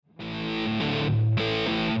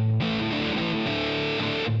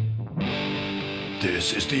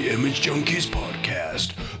This is the Image Junkies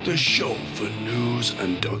Podcast, the show for news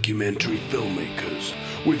and documentary filmmakers,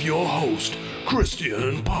 with your host,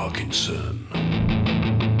 Christian Parkinson.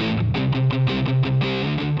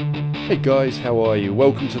 Hey guys, how are you?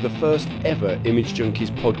 Welcome to the first ever Image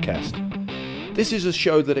Junkies Podcast. This is a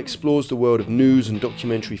show that explores the world of news and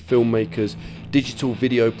documentary filmmakers, digital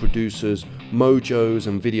video producers, mojos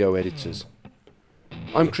and video editors.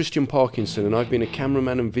 I'm Christian Parkinson and I've been a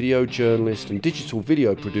cameraman and video journalist and digital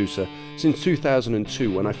video producer since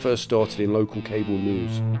 2002 when I first started in local cable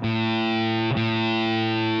news.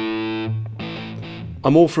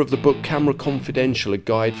 I'm author of the book Camera Confidential, a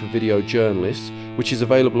guide for video journalists, which is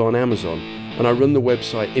available on Amazon, and I run the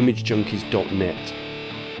website imagejunkies.net.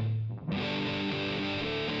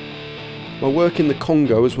 My work in the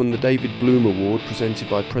Congo has won the David Bloom Award presented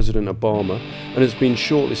by President Obama and has been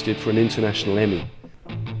shortlisted for an international Emmy.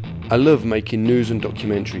 I love making news and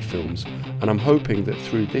documentary films, and I'm hoping that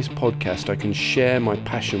through this podcast I can share my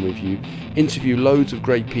passion with you, interview loads of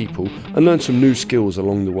great people, and learn some new skills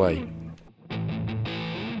along the way.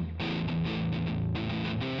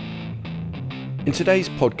 In today's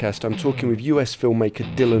podcast, I'm talking with US filmmaker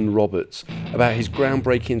Dylan Roberts about his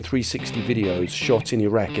groundbreaking 360 videos shot in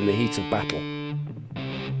Iraq in the heat of battle.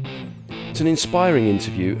 It's an inspiring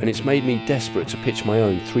interview, and it's made me desperate to pitch my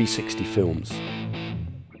own 360 films.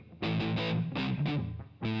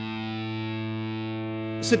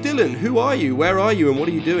 So Dylan, who are you? Where are you? And what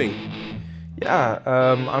are you doing?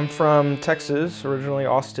 I'm from Texas, originally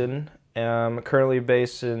Austin. I'm currently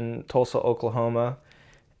based in Tulsa, Oklahoma,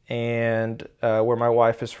 and where my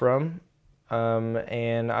wife is from.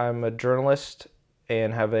 And I'm a journalist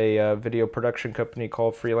and have a video production company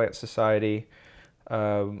called Freelance Society.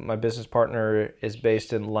 My business partner is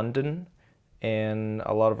based in London, and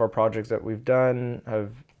a lot of our projects that we've done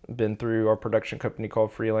have been through our production company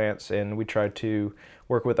called Freelance, and we try to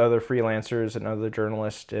work with other freelancers and other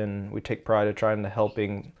journalists, and we take pride in trying to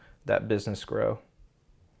helping that business grow.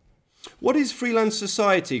 What is Freelance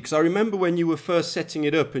Society? Because I remember when you were first setting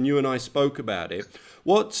it up and you and I spoke about it.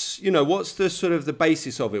 What's the sort of the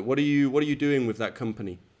basis of it? What are you doing with that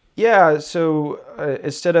company? Yeah, so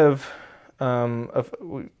instead of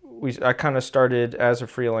I kind of started as a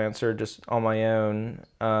freelancer just on my own,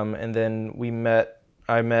 and then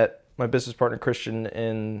I met my business partner Christian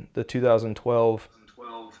in the 2012.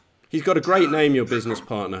 He's got a great name, your business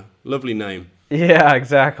partner. Lovely name. Yeah,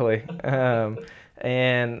 exactly.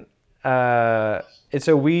 And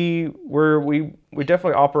so we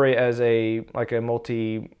definitely operate as a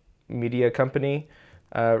multimedia company,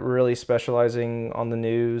 really specializing on the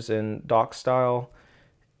news and doc style,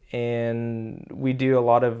 and we do a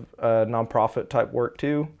lot of nonprofit type work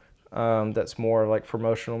too. That's more like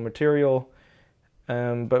promotional material.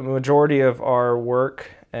 But the majority of our work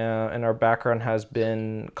and our background has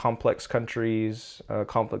been complex countries,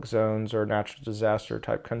 conflict zones, or natural disaster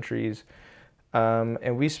type countries.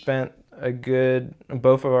 And we spent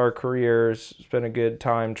both of our careers spent a good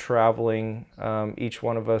time traveling. Each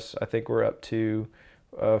one of us, I think we're up to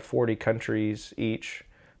 40 countries each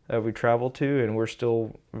that we travel to, and we're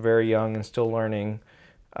still very young and still learning.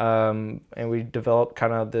 And we developed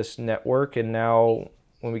kind of this network, and now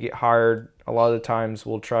when we get hired, a lot of the times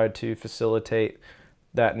we'll try to facilitate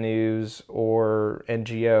that news or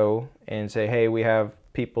NGO and say, hey, we have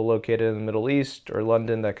people located in the Middle East or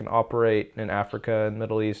London that can operate in Africa and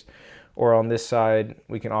Middle East, or on this side,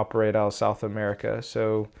 we can operate out of South America.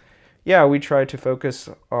 So yeah, we try to focus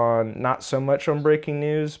on not so much on breaking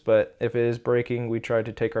news, but if it is breaking, we try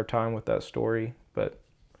to take our time with that story. But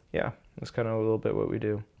yeah, that's kind of a little bit what we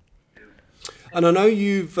do. And I know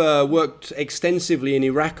you've worked extensively in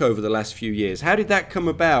Iraq over the last few years. How did that come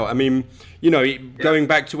about? I mean, going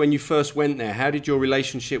back to when you first went there, how did your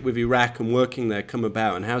relationship with Iraq and working there come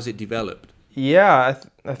about, and how's it developed? Yeah,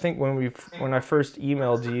 I think when I first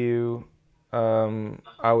emailed you,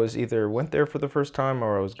 I was either went there for the first time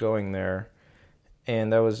or I was going there,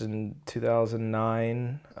 and that was in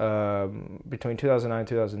 2009, between 2009 and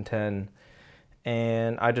 2010,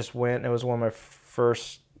 and I just went. It was one of my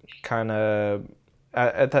first kind of,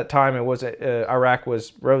 at that time it was Iraq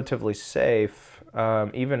was relatively safe,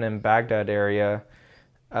 even in Baghdad area,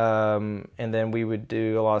 and then we would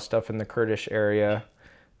do a lot of stuff in the Kurdish area,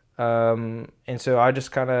 and so I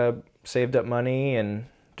just kind of saved up money and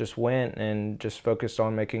just went and just focused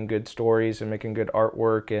on making good stories and making good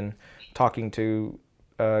artwork and talking to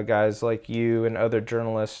guys like you and other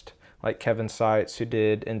journalists like Kevin Seitz, who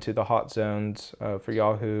did Into the Hot Zones for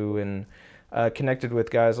Yahoo, and connected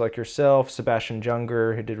with guys like yourself, Sebastian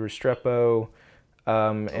Junger, who did Restrepo,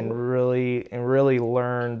 and really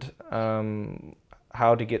learned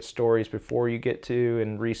how to get stories before you get to,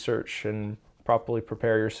 and research and properly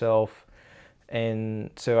prepare yourself. And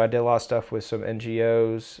so I did a lot of stuff with some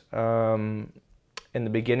NGOs in the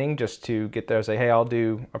beginning, just to get there and say, hey, I'll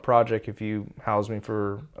do a project if you house me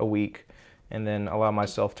for a week, and then allow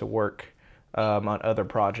myself to work on other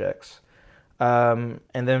projects. And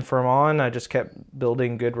then from on, I just kept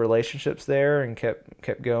building good relationships there and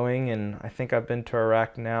kept going. And I think I've been to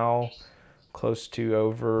Iraq now close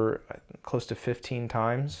to 15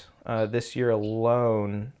 times. This year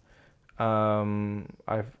alone,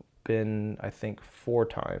 I've been, I think, 4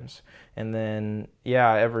 times. And then,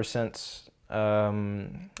 ever since,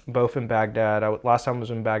 both in Baghdad. Last time I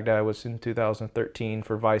was in Baghdad was in 2013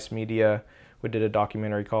 for Vice Media. We did a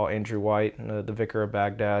documentary called Andrew White, the Vicar of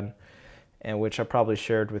Baghdad, and which I probably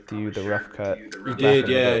shared with you, the rough cut. You did,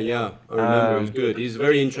 yeah. I remember. It was good. He's a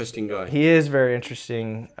very interesting guy. He is very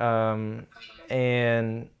interesting.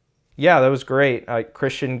 And yeah, that was great.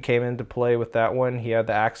 Christian came into play with that one. He had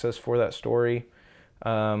the access for that story.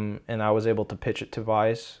 And I was able to pitch it to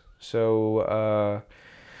Vice. So,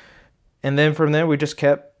 and then from there, we just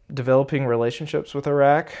kept developing relationships with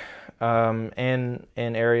Iraq, and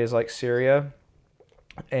in areas like Syria.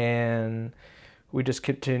 And we just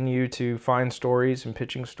continue to find stories and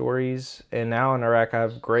pitching stories. And now in Iraq, I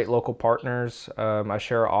have great local partners. I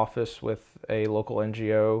share an office with a local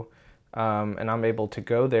NGO, and I'm able to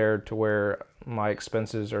go there to where my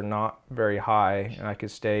expenses are not very high, and I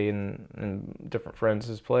could stay in different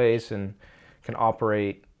friends' place and can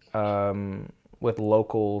operate with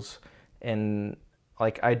locals. And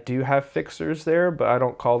like, I do have fixers there, but I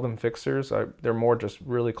don't call them fixers. They're more just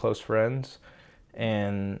really close friends,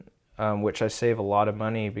 and which I save a lot of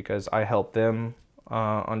money because I help them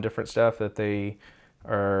on different stuff that they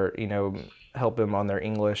are, help them on their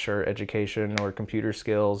English or education or computer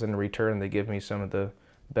skills. In return, they give me some of the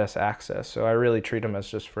best access. So I really treat them as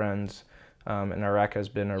just friends. And Iraq has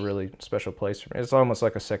been a really special place for me. It's almost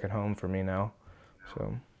like a second home for me now.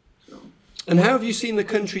 So. And how have you seen the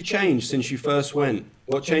country change since you first went?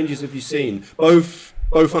 What changes have you seen? Both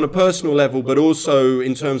on a personal level, but also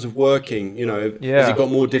in terms of working, has it got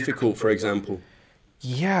more difficult, for example?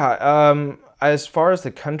 Yeah. As far as the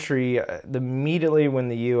country, immediately when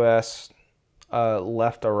the U.S.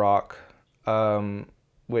 Left Iraq,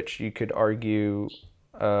 which you could argue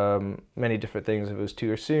many different things, if it was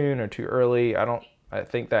too soon or too early. I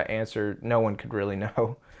think that answer, no one could really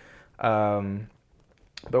know.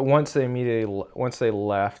 But once they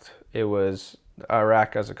left, it was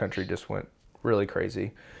Iraq as a country just went really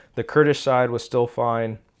crazy. The Kurdish side was still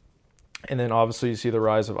fine, and then obviously you see the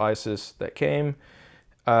rise of ISIS that came.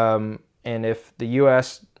 And if the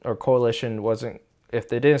U.S. or coalition if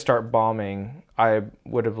they didn't start bombing, I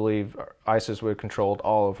would have believed ISIS would have controlled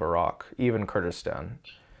all of Iraq, even Kurdistan.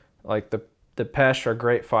 Like the Pesh are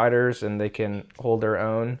great fighters and they can hold their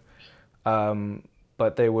own.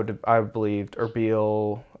 But they would have, I believed,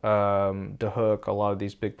 Erbil, Dahuk, a lot of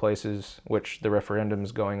these big places, which the referendum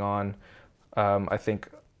is going on, I think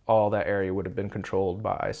all that area would have been controlled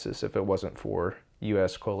by ISIS if it wasn't for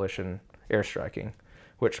U.S. coalition airstriking,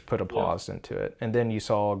 which put a pause into it. And then you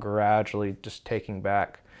saw gradually just taking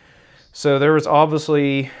back. So there was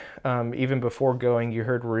obviously, even before going, you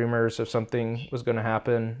heard rumors of something was going to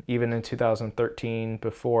happen. Even in 2013,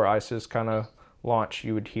 before ISIS kind of launched,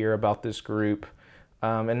 you would hear about this group.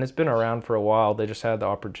 And it's been around for a while. They just had the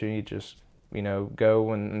opportunity to just,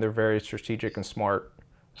 go, and they're very strategic and smart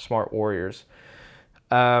warriors.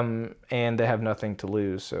 And they have nothing to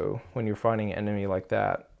lose. So when you're fighting an enemy like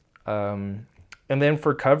that, and then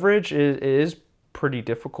for coverage, it is pretty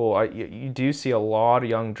difficult. You do see a lot of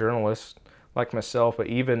young journalists like myself, but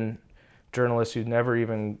even journalists who never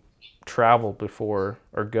even traveled before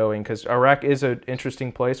are going, because Iraq is an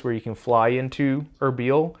interesting place where you can fly into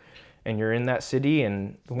Erbil and you're in that city,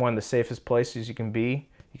 and one of the safest places you can be.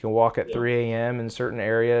 You can walk at 3 a.m. in certain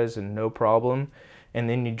areas and no problem. And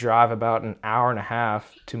then you drive about an hour and a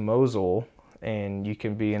half to Mosul, and you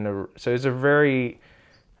can be so it's a very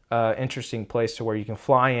interesting place to where you can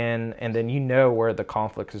fly in, and then where the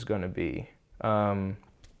conflict is going to be.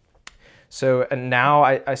 So and now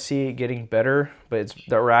I see it getting better, but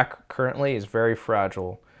the Iraq currently is very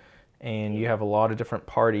fragile, and you have a lot of different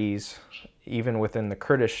parties, even within the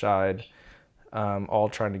Kurdish side, all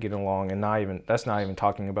trying to get along, and that's not even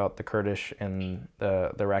talking about the Kurdish and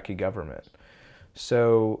the Iraqi government.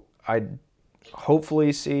 So I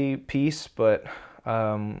hopefully see peace, but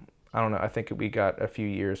I don't know. I think we got a few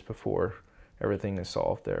years before everything is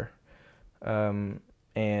solved there.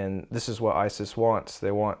 And this is what ISIS wants.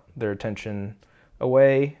 They want their attention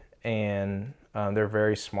away, and They're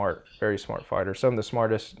very smart fighters. Some of the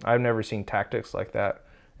smartest. I've never seen tactics like that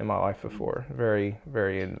in my life before. Very,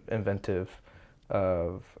 very inventive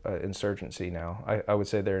of insurgency now. I would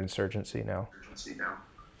say they're insurgency now.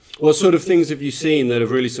 What sort of things have you seen that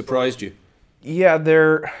have really surprised you? Yeah,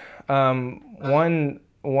 they're one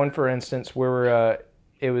for instance where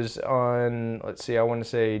it was on, let's see, I want to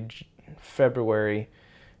say February.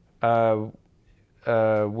 We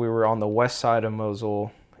were on the west side of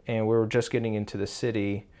Mosul, and we were just getting into the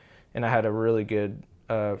city, and I had a really good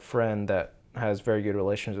friend that has very good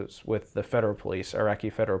relationships with the federal police, Iraqi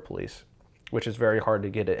federal police, which is very hard to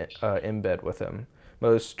get in bed with them.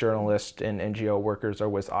 Most journalists and NGO workers are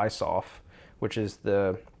with ISAF, which is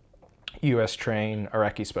the U.S.-trained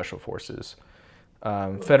Iraqi Special Forces.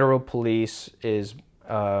 Federal police is,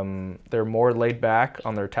 they're more laid back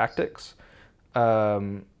on their tactics.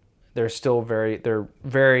 They're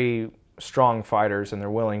very strong fighters and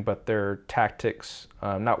they're willing, but their tactics,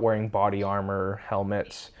 not wearing body armor,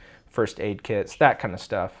 helmets, first aid kits, that kind of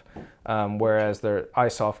stuff. Whereas their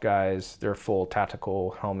ISAF guys, they're full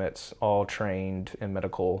tactical helmets, all trained in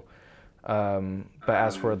medical. But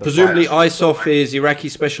as for the presumably ISAF is Iraqi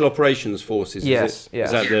Special Operations Forces. Yes,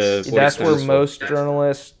 yes. Is that that's where most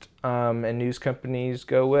journalists and news companies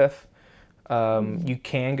go with. You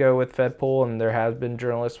can go with Fedpol, and there have been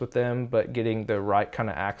journalists with them, but getting the right kind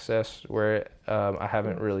of access where I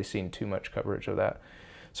haven't really seen too much coverage of that.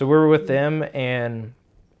 So we were with them, and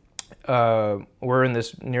we're in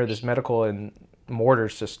near this medical, and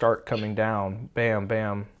mortars just start coming down, bam,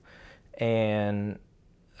 bam, and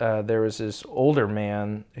there was this older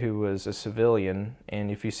man who was a civilian, and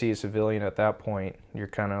if you see a civilian at that point, you're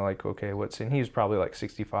kind of like, okay, and he was probably like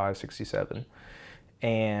 65, 67.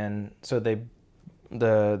 And so the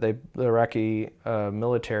Iraqi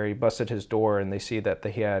military busted his door, and they see that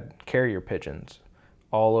he had carrier pigeons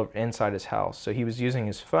all over inside his house. So he was using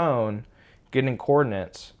his phone, getting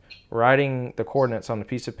coordinates, writing the coordinates on a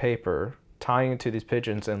piece of paper, tying it to these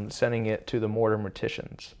pigeons, and sending it to the mortar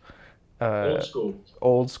morticians.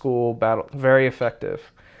 Old school battle, very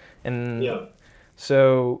effective. And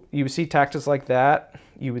so you would see tactics like that.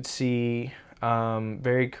 You would see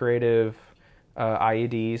very creative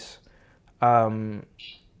IEDs,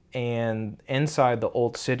 and inside the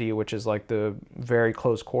old city, which is like the very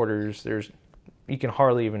close quarters, you can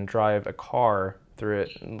hardly even drive a car through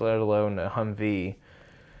it, let alone a Humvee.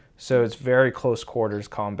 So it's very close quarters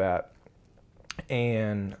combat.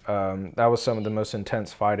 And that was some of the most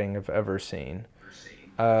intense fighting I've ever seen.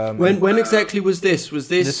 When exactly was this?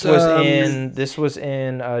 This was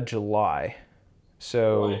in July,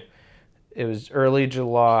 so it was early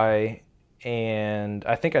July, and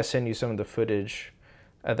I think I sent you some of the footage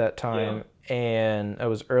at that time. Yeah. And it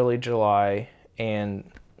was early July,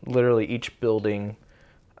 and literally each building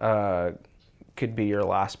could be your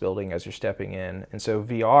last building as you're stepping in. And so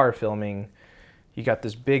VR filming. You got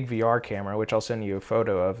this big VR camera, which I'll send you a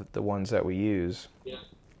photo of, the ones that we use. Yeah.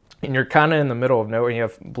 And you're kind of in the middle of nowhere, and you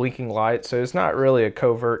have blinking lights, so it's not really a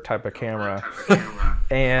covert type of camera.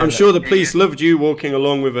 And I'm sure the police loved you walking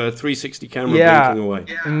along with a 360 camera blinking away.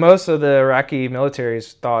 Yeah. Most of the Iraqi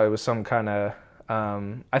militaries thought it was some kind of...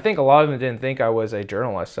 I think a lot of them didn't think I was a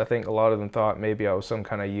journalist. I think a lot of them thought maybe I was some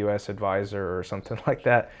kind of U.S. advisor or something like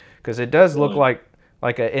that, because it does look like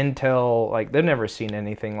an intel... Like, they've never seen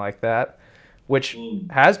anything like that. Which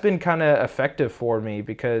has been kind of effective for me,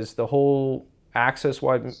 because the whole access,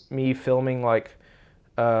 me filming like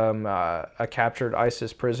a captured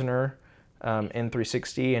ISIS prisoner in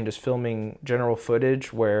 360 and just filming general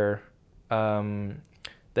footage where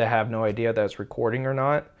they have no idea that it's recording or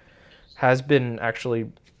not, has been actually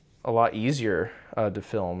a lot easier to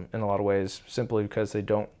film in a lot of ways, simply because they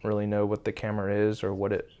don't really know what the camera is or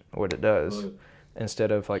what it does, instead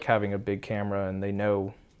of like having a big camera and they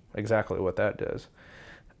know exactly what that does.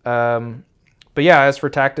 But yeah, as for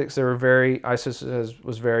tactics, ISIS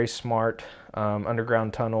was very smart.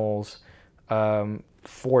 Underground tunnels,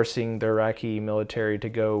 forcing the Iraqi military to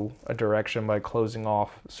go a direction by closing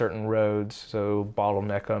off certain roads, so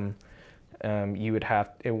bottleneck them. You would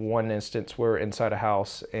have, in one instance, we're inside a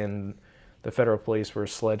house and the federal police were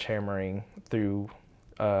sledgehammering through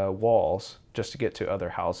walls just to get to other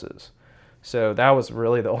houses. So that was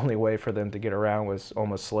really the only way for them to get around, was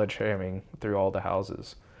almost sledgehammering through all the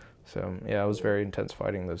houses. So yeah, it was very intense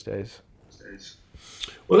fighting those days.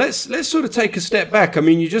 Well, let's sort of take a step back. I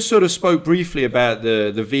mean, you just sort of spoke briefly about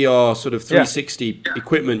the VR sort of 360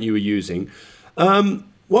 equipment you were using.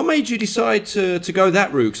 What made you decide to go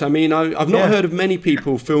that route? 'Cause I mean, I've not heard of many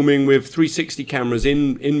people filming with 360 cameras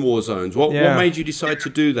in war zones. What made you decide to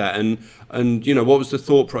do that? And you know, what was the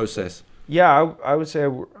thought process? Yeah, I would say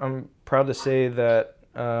I'm proud to say that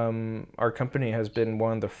our company has been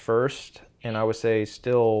one of the first, and I would say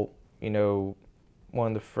still, one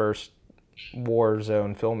of the first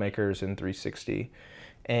Warzone filmmakers in 360.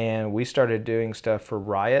 And we started doing stuff for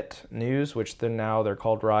Riot News, which they're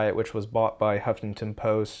called Riot, which was bought by Huffington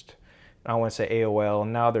Post. I want to say AOL,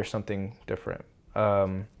 and now there's something different.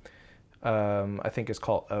 I think it's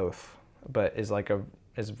called Oath, but is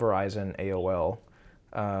Verizon AOL.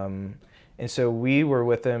 And so we were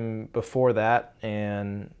with them before that,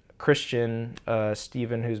 and Christian,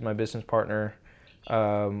 Steven, who's my business partner,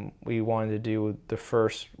 we wanted to do the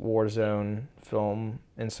first Warzone film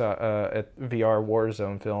inside VR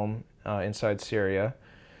Warzone film inside Syria.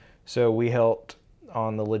 So we helped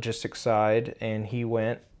on the logistics side, and he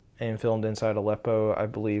went and filmed inside Aleppo, I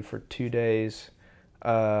believe, for 2 days,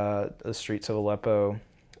 the streets of Aleppo,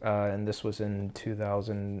 and this was in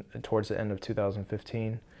towards the end of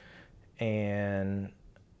 2015, and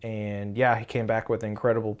yeah, he came back with an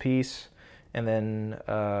incredible piece. And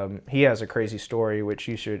then he has a crazy story, which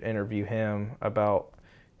you should interview him about.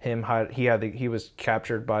 He was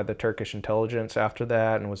captured by the Turkish intelligence after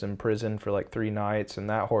that and was in prison for like 3 nights, and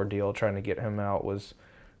that ordeal trying to get him out was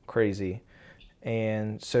crazy.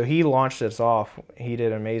 And so he launched this off. He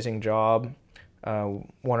did an amazing job.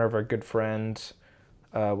 One of our good friends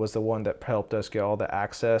was the one that helped us get all the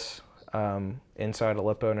access inside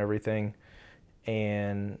Aleppo and everything.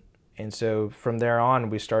 And so from there on,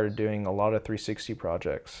 we started doing a lot of 360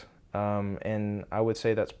 projects. And I would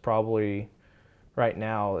say that's probably right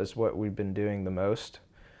now is what we've been doing the most.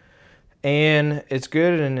 And it's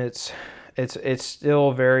good, and it's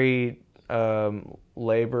still very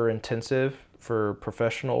labor intensive for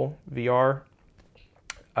professional VR.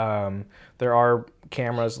 There are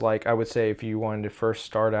cameras, like I would say if you wanted to first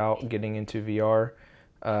start out getting into VR,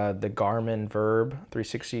 the Garmin Verb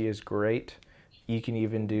 360 is great. You can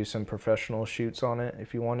even do some professional shoots on it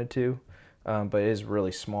if you wanted to, but it is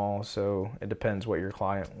really small, so it depends what your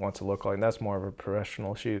client wants to look like. That's more of a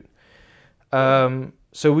professional shoot.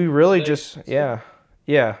 So we really just,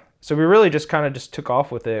 So we really just kind of just took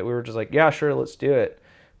off with it. We were just like, yeah, sure, let's do it.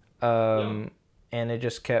 And it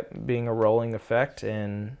just kept being a rolling effect,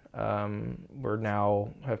 and we're now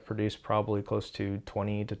have produced probably close to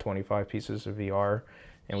 20 to 25 pieces of VR,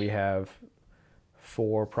 and we have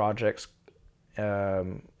 4 projects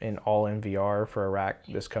in VR for Iraq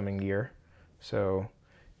this coming year. So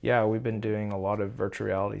yeah, we've been doing a lot of virtual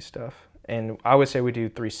reality stuff, and I would say we do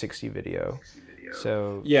 360 video.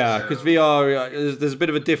 So yeah, because VR, there's a bit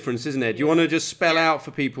of a difference, isn't it? Do you want to just spell out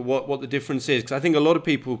for people what the difference is? Because I think a lot of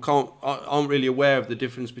people aren't really aware of the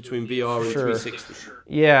difference between VR and 360.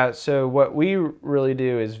 Yeah, so what we really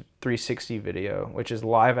do is 360 video, which is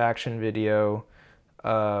live action video.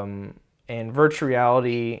 And virtual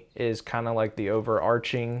reality is kind of like the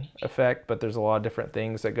overarching effect, but there's a lot of different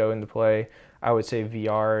things that go into play. I would say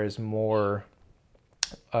VR is more,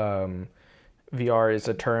 VR is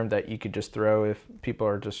a term that you could just throw if people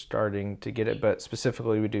are just starting to get it, but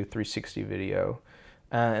specifically we do 360 video.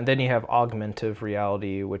 And then you have augmented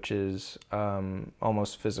reality, which is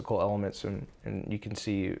almost physical elements, and you can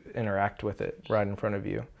interact with it right in front of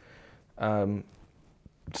you.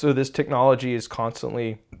 So this technology is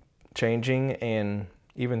constantly changing, and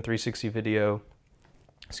even 360 video,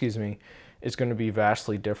 is going to be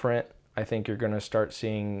vastly different. I think you're going to start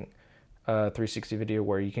seeing 360 video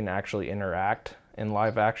where you can actually interact in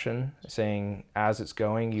live action, saying as it's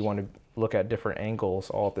going, you want to look at different angles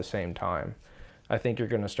all at the same time. I think you're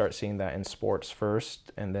going to start seeing that in sports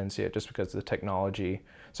first, and then see it just because of the technology.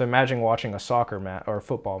 So imagine watching a soccer match or a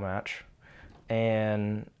football match,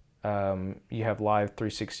 and you have live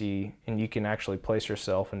 360, and you can actually place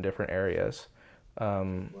yourself in different areas.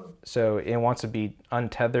 So it wants to be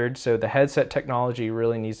untethered. So the headset technology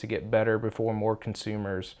really needs to get better before more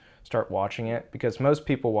consumers start watching it, because most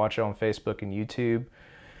people watch it on Facebook and YouTube,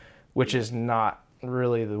 which is not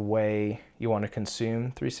really the way you want to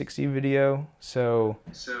consume 360 video. So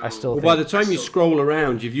I still think by the time you scroll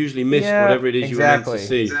around, you've usually missed whatever it is you were meant to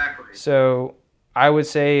see. Exactly. So I would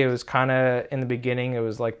say it was kind of, in the beginning, it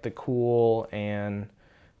was like the cool, and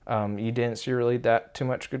you didn't see really that too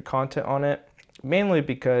much good content on it, mainly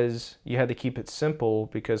because you had to keep it simple,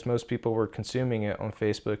 because most people were consuming it on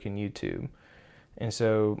Facebook and YouTube. And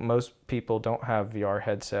so most people don't have VR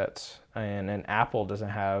headsets, and Apple doesn't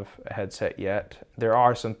have a headset yet. There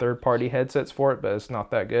are some third-party headsets for it, but it's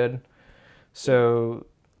not that good. So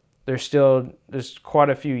there's quite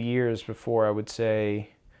a few years before, I would say,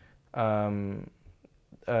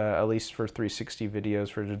 at least for 360 videos,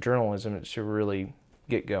 for the journalism, it should really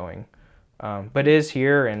get going. But it is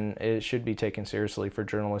here, and it should be taken seriously for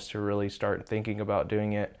journalists to really start thinking about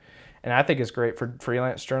doing it. And I think it's great for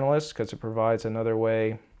freelance journalists because it provides another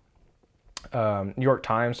way. New York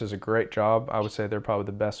Times does a great job. I would say they're probably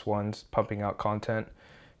the best ones pumping out content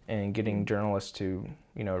and getting journalists to,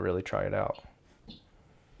 really try it out.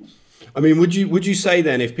 I mean, would you say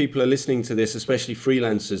then, if people are listening to this, especially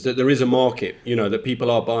freelancers, that there is a market, that people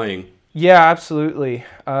are buying? Yeah, absolutely.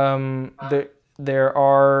 There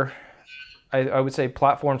are, I would say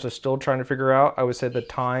platforms are still trying to figure out. I would say the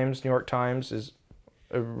Times, New York Times, is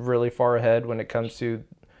really far ahead when it comes to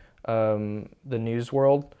the news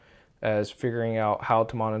world, as figuring out how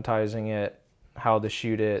to monetizing it, how to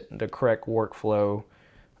shoot it, the correct workflow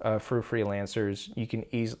for freelancers. You can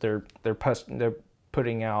easily they're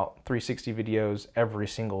putting out 360 videos every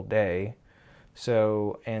single day.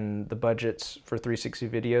 So, and the budgets for 360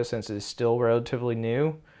 videos, since it's still relatively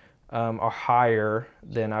new, are higher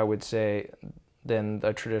than I would say than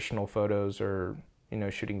the traditional photos or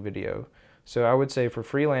shooting video. So I would say for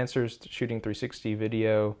freelancers shooting 360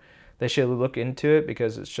 video, they should look into it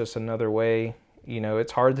because it's just another way.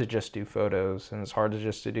 It's hard to just do photos and it's hard to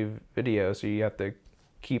just to do video. So you have to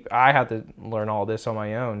I had to learn all this on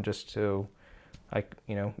my own just to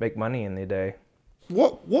make money in the day.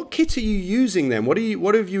 What kit are you using then? What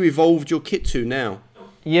have you evolved your kit to now?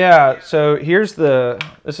 Yeah, so this is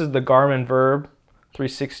the Garmin Verb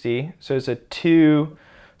 360. So it's a 2.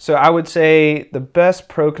 So I would say the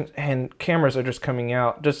best and cameras are just coming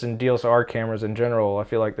out, just in DSLR cameras in general. I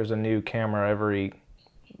feel like there's a new camera every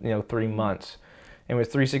 3 months. And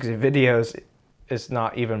with 360 videos, it's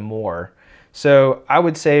not even more. So I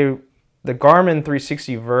would say the Garmin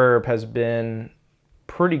 360 Verb has been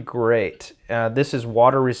pretty great. This is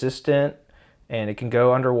water resistant and it can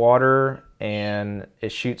go underwater and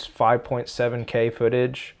it shoots 5.7K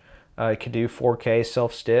footage. It can do 4K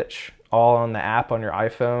self-stitch, all on the app on your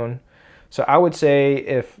iPhone. So I would say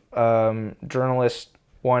if journalists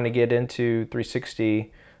want to get into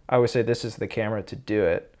 360, I would say this is the camera to do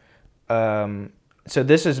it. So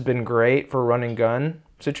this has been great for run and gun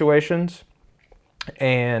situations.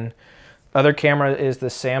 And other camera is the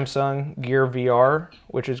Samsung Gear VR,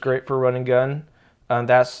 which is great for run and gun.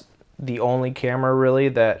 That's the only camera really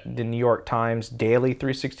that the New York Times daily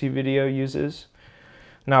 360 video uses.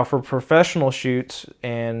 Now for professional shoots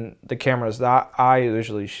and the cameras that I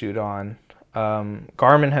usually shoot on,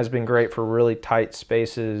 Garmin has been great for really tight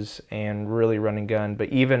spaces and really run and gun. But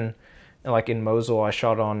even like in Mosul, I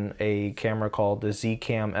shot on a camera called the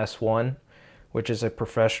Zcam S1, which is a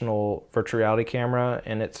professional virtual reality camera,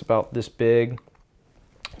 and it's about this big.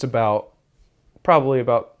 It's probably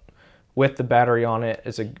about, with the battery on it,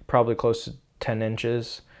 is probably close to 10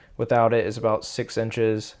 inches. Without it is about 6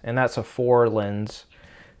 inches, and that's a 4 lens.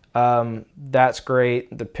 That's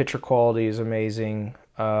great. The picture quality is amazing,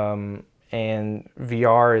 and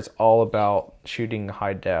VR is all about shooting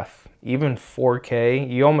high def. Even 4K,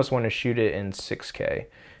 you almost want to shoot it in 6K.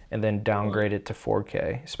 And then downgrade it to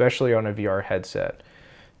 4K, especially on a VR headset.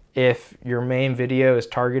 If your main video is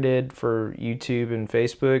targeted for YouTube and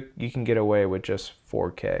Facebook, you can get away with just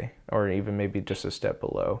 4K or even maybe just a step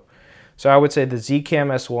below. So I would say the Zcam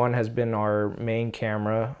S1 has been our main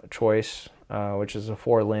camera choice, which is a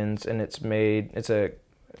 4 lens, and it's a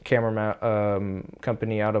camera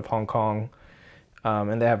company out of Hong Kong,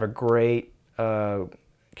 and they have a great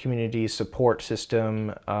community support system.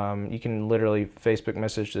 You can literally Facebook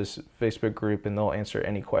message this Facebook group and they'll answer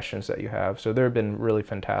any questions that you have. So they've been really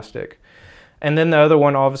fantastic. And then the other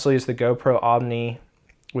one obviously is the GoPro Omni,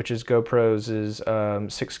 which is GoPro's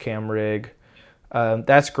 6-cam rig.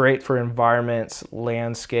 That's great for environments,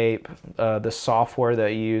 landscape. The software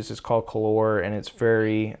that you use is called Color, and it's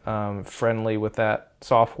very friendly with that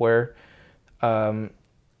software.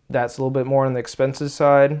 That's a little bit more on the expensive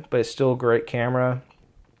side, but it's still a great camera.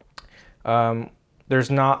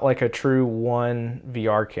 There's not like a true one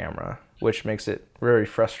VR camera, which makes it very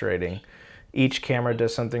frustrating. Each camera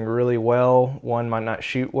does something really well. One might not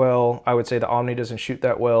shoot well. I would say the Omni doesn't shoot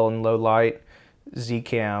that well in low light.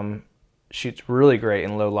 Zcam shoots really great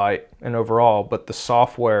in low light and overall, but the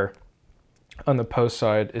software on the post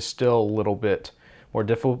side is still a little bit more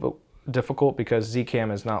difficult because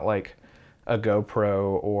Zcam is not like a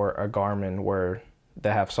GoPro or a Garmin where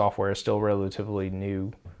they have software is still relatively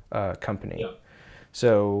new company. Yeah.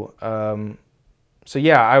 So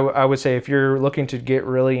yeah, I would say if you're looking to get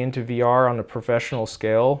really into VR on a professional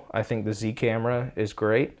scale, I think the Z camera is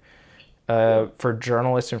great. For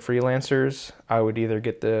journalists and freelancers, I would either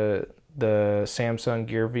get the Samsung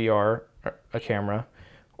Gear VR a camera,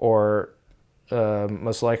 or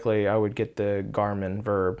most likely I would get the Garmin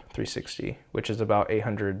Verb 360, which is about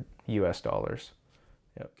 $800 US.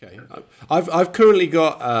 Okay, I've currently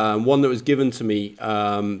got one that was given to me.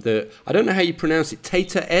 I don't know how you pronounce it.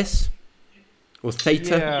 Theta S or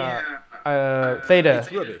Theta. Theta.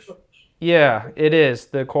 It's rubbish. Yeah, it is.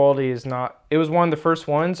 The quality is not. It was one of the first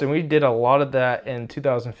ones, and we did a lot of that in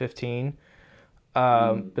 2015.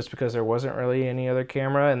 Just because there wasn't really any other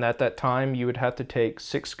camera, and at that time you would have to take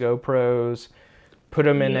 6 GoPros, put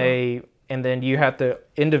them in and then you have to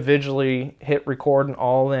individually hit record on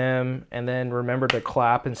all of them, and then remember to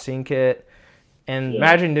clap and sync it. And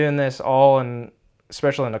imagine doing this all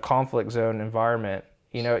especially in a conflict zone environment.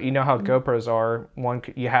 You know how GoPros are.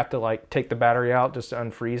 You have to like take the battery out just to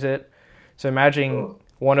unfreeze it. So imagine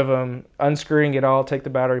one of them unscrewing it all, take the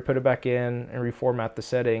battery, put it back in, and reformat the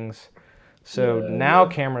settings. So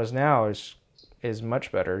cameras now is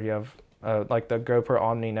much better. You have like the GoPro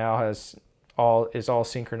Omni now is all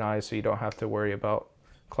synchronized, so you don't have to worry about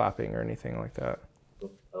clapping or anything like that.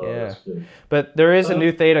 Yeah, but there is a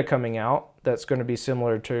new Theta coming out that's going to be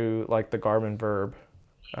similar to like the Garmin Verb.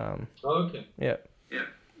 Okay. Yeah.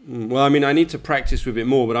 Well, I mean, I need to practice with it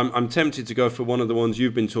more, but I'm tempted to go for one of the ones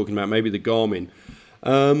you've been talking about, maybe the Garmin.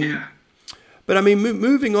 But I mean,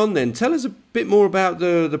 moving on then, tell us a bit more about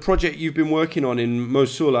the project you've been working on in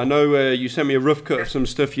Mosul. I know you sent me a rough cut of some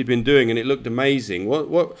stuff you'd been doing, and it looked amazing.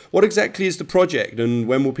 What exactly is the project, and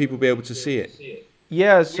when will people be able to see it?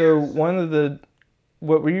 Yeah, so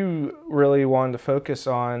what we really wanted to focus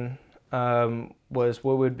on was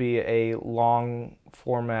what would be a long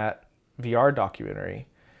format VR documentary.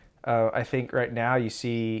 I think right now you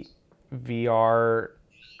see VR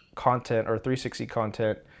content or 360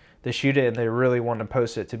 content. They shoot it and they really want to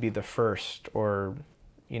post it to be the first, and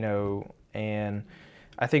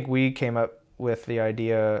I think we came up with the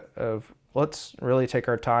idea of let's really take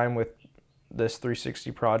our time with this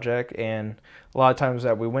 360 project. And a lot of times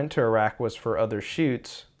that we went to Iraq was for other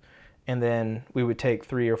shoots, and then we would take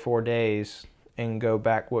 3 or 4 days and go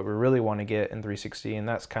back what we really want to get in 360. And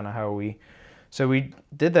that's kind of how we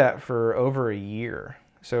did that for over a year.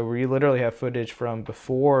 So we literally have footage from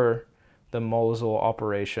before the Mosul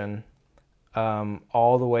operation,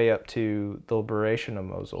 all the way up to the liberation of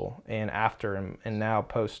Mosul, and after, and now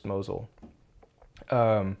post Mosul.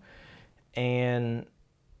 And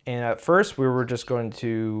at first we were just going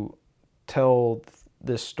to tell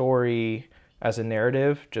this story as a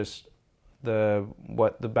narrative, just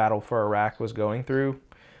what the battle for Iraq was going through.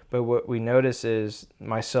 But what we notice is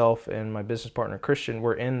myself and my business partner Christian,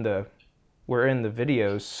 we're in the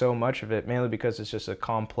videos, so much of it, mainly because it's just a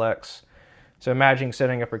complex. So imagine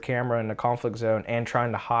setting up a camera in a conflict zone and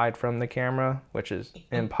trying to hide from the camera, which is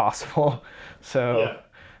impossible. So,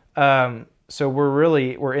 so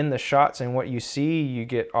we're in the shots, and what you see, you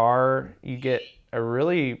get a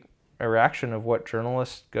reaction of what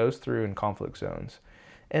journalists goes through in conflict zones,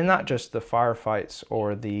 and not just the firefights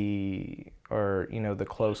or the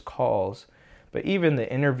close calls, but even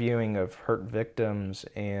the interviewing of hurt victims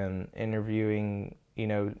and interviewing,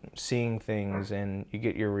 seeing things, and you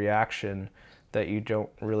get your reaction that you don't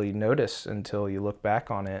really notice until you look back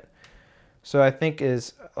on it. So I think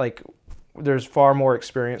there's far more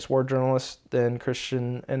experienced war journalists than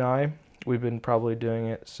Christian and I. We've been probably doing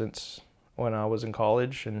it since when I was in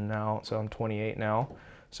college, and so I'm 28 now.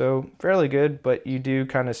 So fairly good, but you do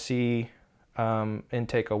kind of see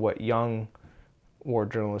intake of what young war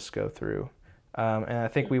journalists go through. And I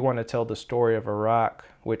think we want to tell the story of Iraq,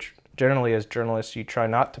 which generally as journalists, you try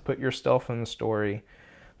not to put yourself in the story.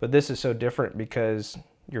 But this is so different because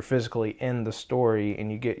you're physically in the story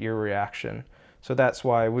and you get your reaction. So that's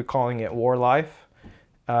why we're calling it War Life.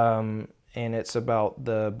 And it's about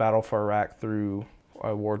the battle for Iraq through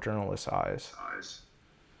a war journalist's eyes.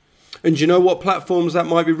 And do you know what platforms that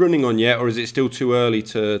might be running on yet, or is it still too early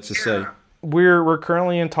to say? We're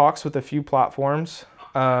currently in talks with a few platforms.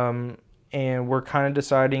 And we're kind of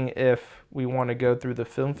deciding if we want to go through the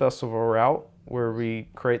film festival route, where we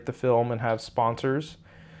create the film and have sponsors,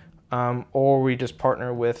 or we just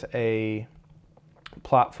partner with a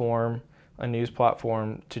news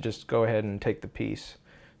platform to just go ahead and take the piece.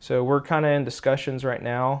 So we're kind of in discussions right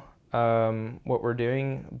now, what we're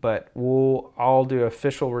doing, but I'll do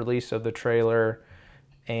official release of the trailer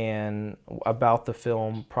and about the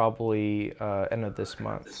film probably end of this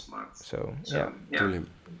month. So yeah. Brilliant.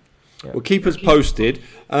 Yeah. Well, keep us posted.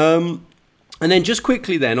 And then just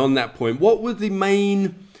quickly then on that point, what were the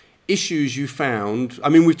main issues you found? I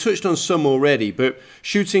mean, we've touched on some already, but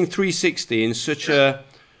shooting 360 in such a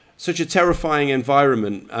terrifying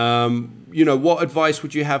environment, what advice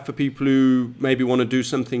would you have for people who maybe want to do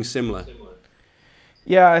something similar?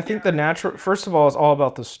 Yeah, I think first of all, it's all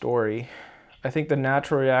about the story. I think the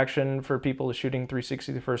natural reaction for people shooting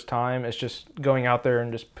 360 the first time is just going out there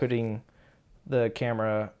and just putting the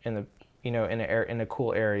camera in the, in a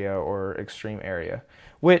cool area or extreme area,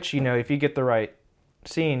 which, if you get the right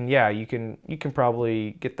scene, yeah, you can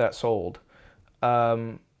probably get that sold.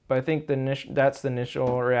 But I think that's the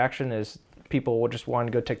initial reaction is people will just want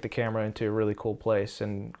to go take the camera into a really cool place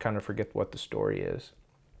and kind of forget what the story is.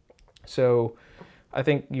 So I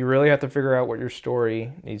think you really have to figure out what your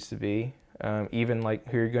story needs to be, even like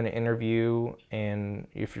who you're going to interview, and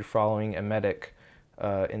if you're following a medic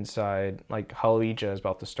inside, like Hawija is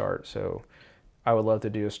about to start. So I would love to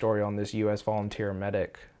do a story on this U.S. volunteer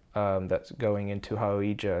medic that's going into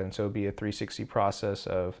Hawija, and so it'd be a 360 process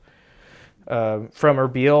of from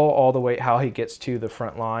Erbil all the way how he gets to the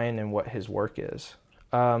front line and what his work is.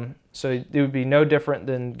 So it would be no different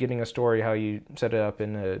than getting a story how you set it up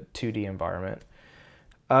in a 2D environment.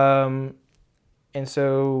 And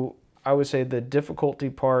so I would say the difficulty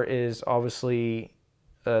part is obviously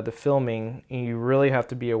the filming. You really have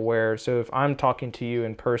to be aware. So if I'm talking to you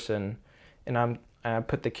in person and I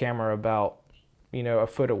put the camera about, a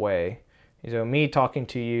foot away, me talking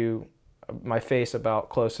to you, my face about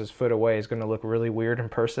closest foot away is going to look really weird in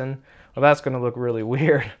person. Well, that's going to look really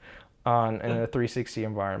weird in a 360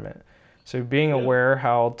 environment. So being aware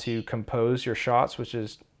how to compose your shots, which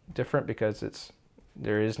is different because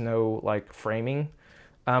there is no like framing,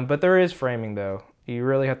 but there is framing though. You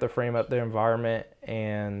really have to frame up the environment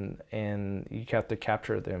and you have to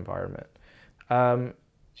capture the environment. And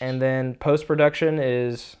then post-production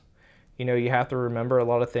is, you have to remember a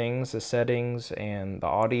lot of things, the settings and the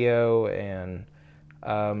audio, and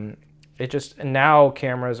now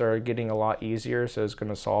cameras are getting a lot easier, so it's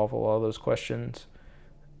going to solve a lot of those questions.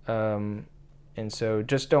 And so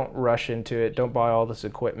just don't rush into it. Don't buy all this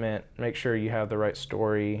equipment. Make sure you have the right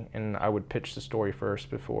story, and I would pitch the story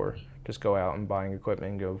first before just go out and buying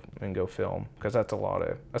equipment and go film, because that's a lot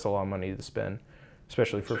of money to spend,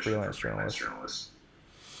 especially for freelance journalists.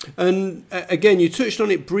 And again, you touched on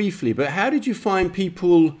it briefly, but how did you find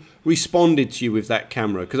people responded to you with that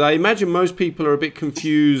camera? Because I imagine most people are a bit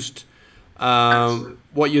confused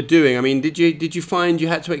what you're doing. I mean, did you find you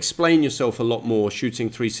had to explain yourself a lot more shooting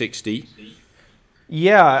 360?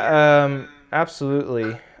 Yeah,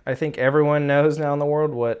 absolutely. I think everyone knows now in the world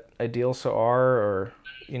what ideals are, or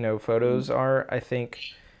photos are. I think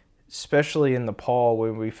especially in Nepal,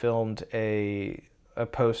 when we filmed a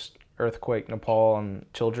post-earthquake Nepal on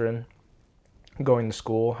children going to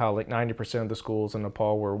school, how like 90% of the schools in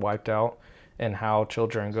Nepal were wiped out, and how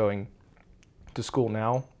children are going to school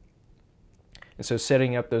now. And so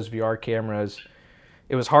setting up those VR cameras,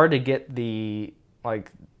 it was hard to get the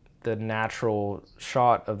natural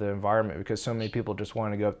shot of the environment, because so many people just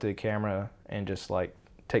want to go up to the camera and just like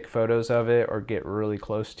take photos of it or get really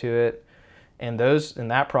close to it. And in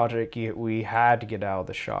that project, we had to get out of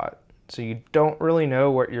the shot. So you don't really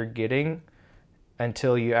know what you're getting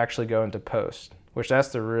until you actually go into post, which that's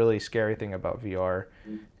the really scary thing about VR,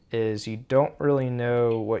 is you don't really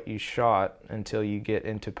know what you shot until you get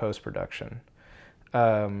into post-production.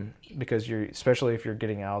 Because especially if you're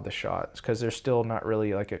getting out of the shots, because there's still not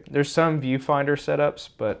really there's some viewfinder setups,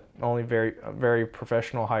 but only very, very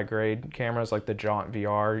professional high grade cameras like the Jaunt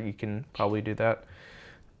VR, you can probably do that.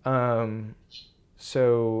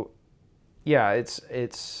 So yeah,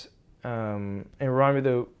 it's and remind me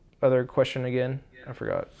the other question again. I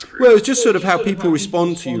forgot. Well, it's just sort of how people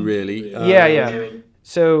respond to you, really. Yeah.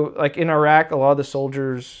 So like in Iraq, a lot of the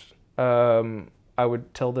soldiers, I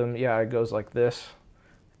would tell them, yeah, it goes like this.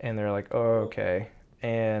 And they're like, oh, okay.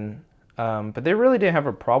 And but they really didn't have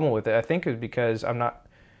a problem with it. I think it was because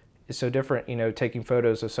it's so different, taking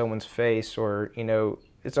photos of someone's face, or,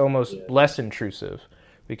 it's almost less intrusive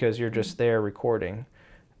because you're just there recording.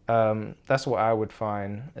 That's what I would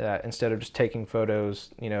find, that instead of just taking photos,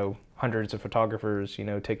 hundreds of photographers,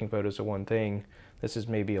 taking photos of one thing, this is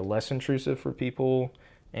maybe a less intrusive for people,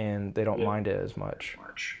 and they don't mind it as much.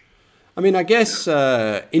 I mean, I guess,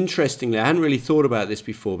 interestingly, I hadn't really thought about this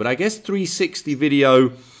before, but I guess 360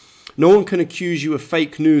 video, no one can accuse you of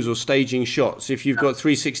fake news or staging shots if you've got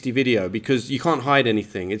 360 video, because you can't hide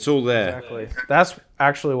anything. It's all there. Exactly. That's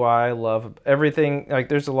actually why I love everything. Like,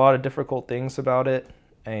 there's a lot of difficult things about it,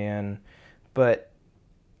 but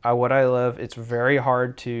what I love, it's very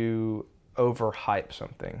hard to overhype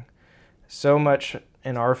something. So much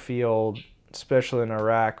in our field, especially in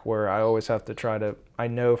Iraq, where I always have to I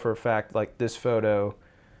know for a fact, like, this photo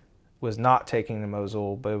was not taken in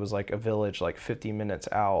Mosul, but it was like a village like 50 minutes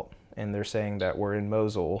out, and they're saying that we're in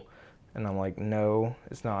Mosul, and I'm like, no,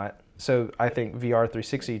 it's not. So I think VR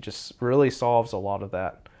 360 just really solves a lot of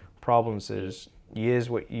that problems. Is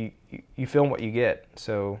you film what you get.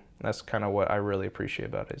 So that's kind of what I really appreciate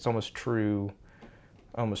about it. It's almost true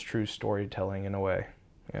storytelling in a way.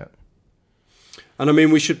 Yeah. And I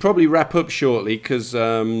mean, we should probably wrap up shortly because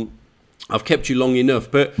I've kept you long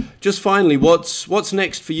enough. But just finally, what's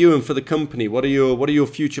next for you and for the company? What are your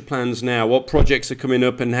future plans now? What projects are coming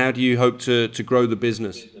up, and how do you hope to grow the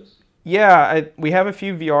business? Yeah, we have a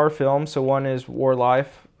few VR films. So one is War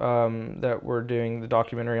Life that we're doing the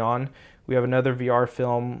documentary on. We have another VR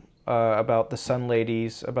film about the Sun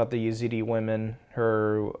Ladies, about the Yazidi women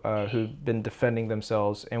who've been defending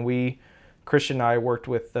themselves. And Christian and I worked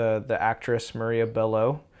with the actress Maria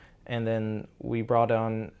Bello, and then we brought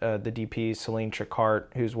on the DP Celine Tricart,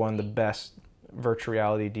 who's one of the best virtual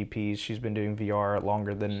reality DPs. She's been doing VR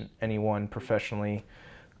longer than anyone professionally.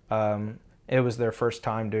 It was their first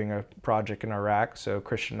time doing a project in Iraq, so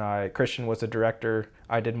Christian was the director.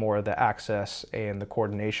 I did more of the access and the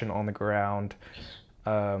coordination on the ground.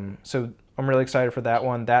 So I'm really excited for that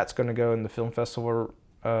one. That's going to go in the film festival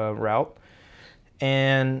route.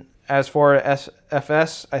 And as for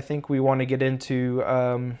FS, I think we want to get into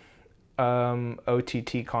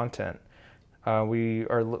OTT content.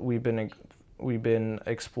 We've been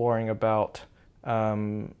exploring about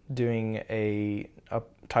doing a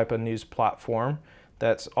type of news platform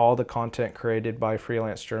that's all the content created by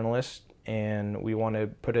freelance journalists, and we want to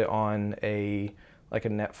put it on like a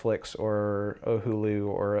Netflix or a Hulu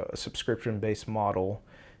or a subscription-based model,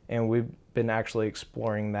 and we've been actually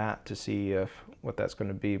exploring that to see what that's going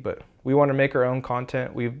to be. But we want to make our own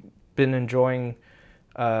content. We've been enjoying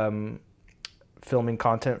filming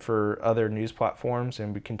content for other news platforms,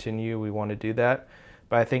 and we want to do that.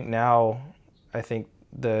 But I think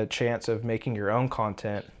the chance of making your own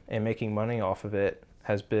content and making money off of it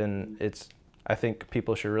I think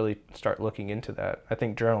people should really start looking into that. I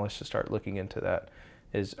think journalists should start looking into that,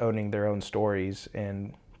 is owning their own stories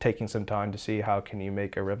and taking some time to see how can you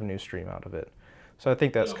make a revenue stream out of it. So I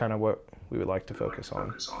think that's kind of what we would like to focus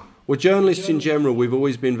on. Well, journalists in general, we've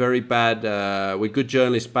always been very bad. We're good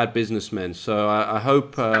journalists, bad businessmen. So I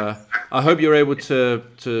hope you're able to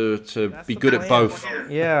be good at both.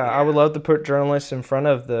 Yeah, I would love to put journalists in front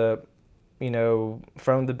of the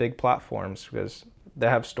big platforms, because they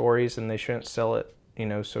have stories and they shouldn't sell it,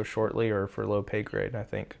 so shortly or for low pay grade. I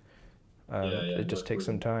think it just takes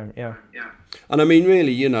some time. Yeah. And I mean,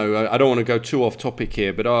 really, I don't want to go too off topic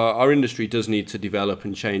here, but our industry does need to develop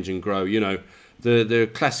and change and grow. The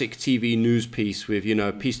classic TV news piece with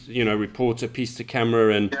reporter piece to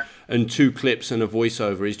camera and two clips and a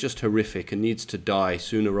voiceover is just horrific and needs to die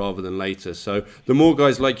sooner rather than later. So the more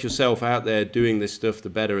guys like yourself out there doing this stuff, the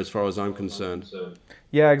better, as far as I'm concerned.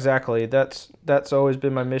 Yeah, exactly. That's always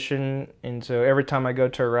been my mission. And so every time I go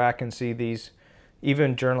to Iraq and see these,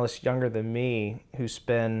 even journalists younger than me who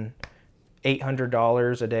spend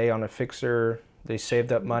 $800 a day on a fixer, they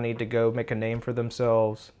saved up money to go make a name for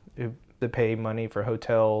themselves. They pay money for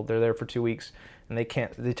hotel. They're there for 2 weeks, and they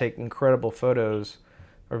take incredible photos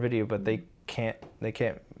or video, but they can't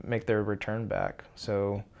make their return back.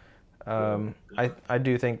 So I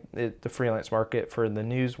do think the freelance market for the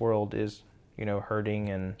news world is hurting,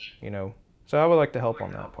 and so I would like to help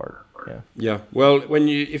on that part. Yeah. Well,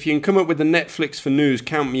 if you can come up with the Netflix for news,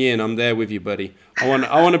 count me in. I'm there with you, buddy. I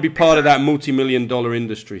want to be part of that multi-million-dollar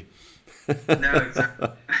industry. No, exactly.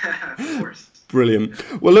 Of course.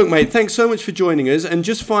 Brilliant. Well, look, mate, thanks so much for joining us. And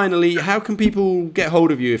just finally, how can people get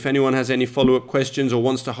hold of you if anyone has any follow-up questions or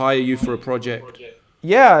wants to hire you for a project?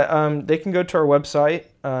 Yeah, they can go to our website.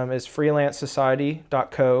 It's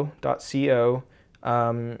freelancesociety.co.co.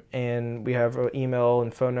 And we have an email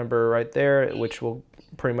and phone number right there, which will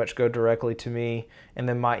pretty much go directly to me. And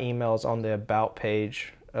then my email is on the About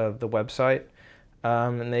page of the website.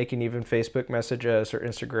 And they can even Facebook message us or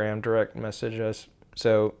Instagram direct message us.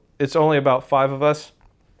 So it's only about 5 of us,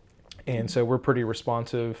 and so we're pretty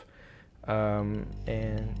responsive.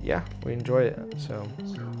 And yeah, we enjoy it. So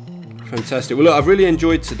fantastic. Well, look, I've really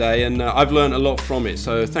enjoyed today, and I've learned a lot from it.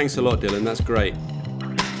 So thanks a lot, Dylan. That's great.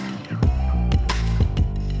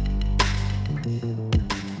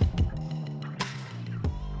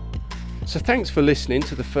 So thanks for listening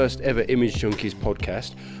to the first ever Image Junkies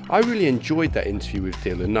podcast. I really enjoyed that interview with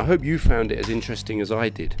Dylan, and I hope you found it as interesting as I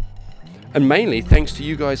did. And mainly thanks to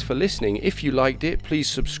you guys for listening. If you liked it, please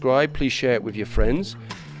subscribe, please share it with your friends,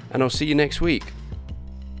 and I'll see you next week.